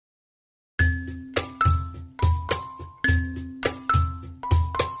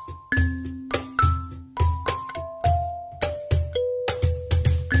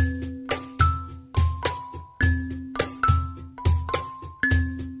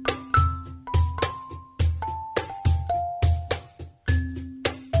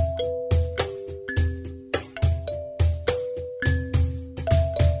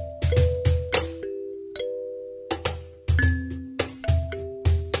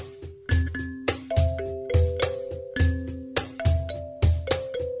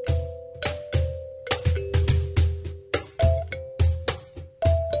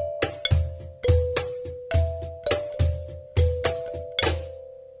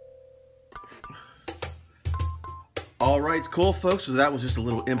All right, cool, folks. So that was just a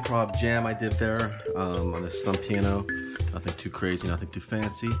little improv jam I did there on this thumb piano. Nothing too crazy, nothing too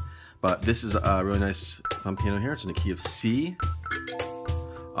fancy. But this is a really nice thumb piano here. It's in the key of C.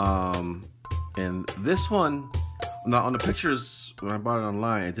 And this one, now on the pictures when I bought it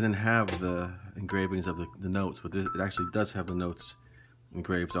online, it didn't have the engravings of the notes, but it actually does have the notes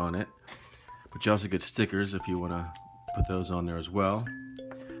engraved on it. But you also get stickers if you want to put those on there as well.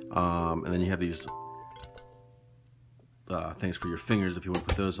 And then you have these things for your fingers if you want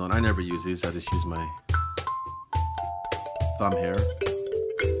to put those on. I never use these, I just use my thumb hair.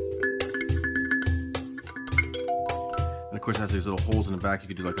 And of course it has these little holes in the back. You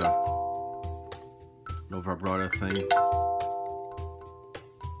could do like a no vibrato thing. It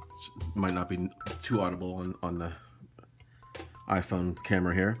might not be too audible on the iPhone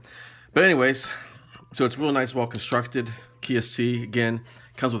camera here. But anyways, so it's real nice, well constructed. Key C, again,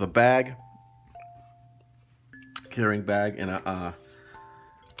 comes with a bag, carrying bag, and a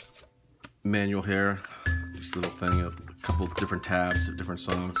manual here. Just a little thing, a couple of different tabs of different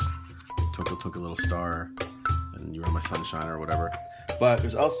songs. Twinkle Twinkle Little Star, and You Are My Sunshine, or whatever. But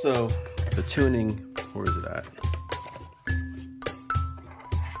there's also the tuning. Where is it at?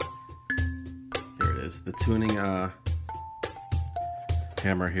 Here it is. The tuning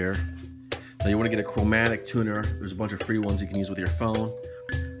hammer here. Now you want to get a chromatic tuner. There's a bunch of free ones you can use with your phone.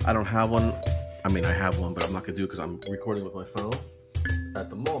 I don't have one. I mean, I have one, but I'm not going to do it because I'm recording with my phone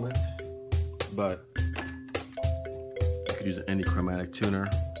at the moment. But you could use any chromatic tuner.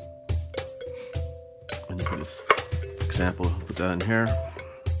 And you can just, for example, put that in here.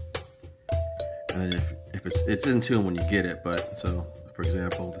 And then if it's in tune when you get it, but so for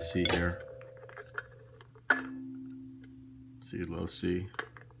example, the C here, C, low C,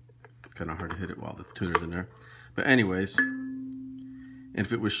 kind of hard to hit it while the tuner's in there. But anyways, and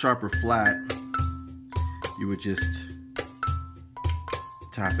if it was sharp or flat, you would just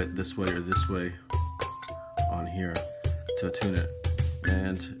tap it this way or this way on here to tune it.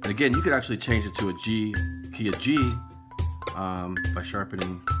 And again, you could actually change it to a G, key of G, by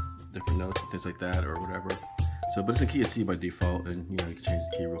sharpening different notes and things like that or whatever. So, but it's in key of C by default, and you know, you can change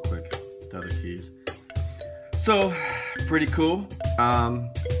the key real quick to other keys. So, pretty cool.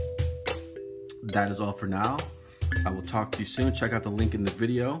 That is all for now. I will talk to you soon. Check out the link in the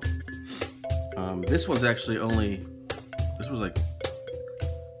video. This one's actually this was like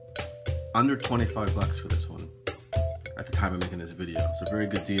under 25 bucks for this one at the time of making this video. It's a very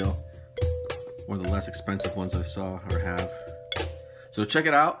good deal. One of the less expensive ones I saw or have. So check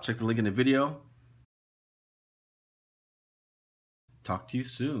it out. Check the link in the video. Talk to you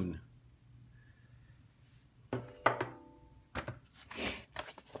soon.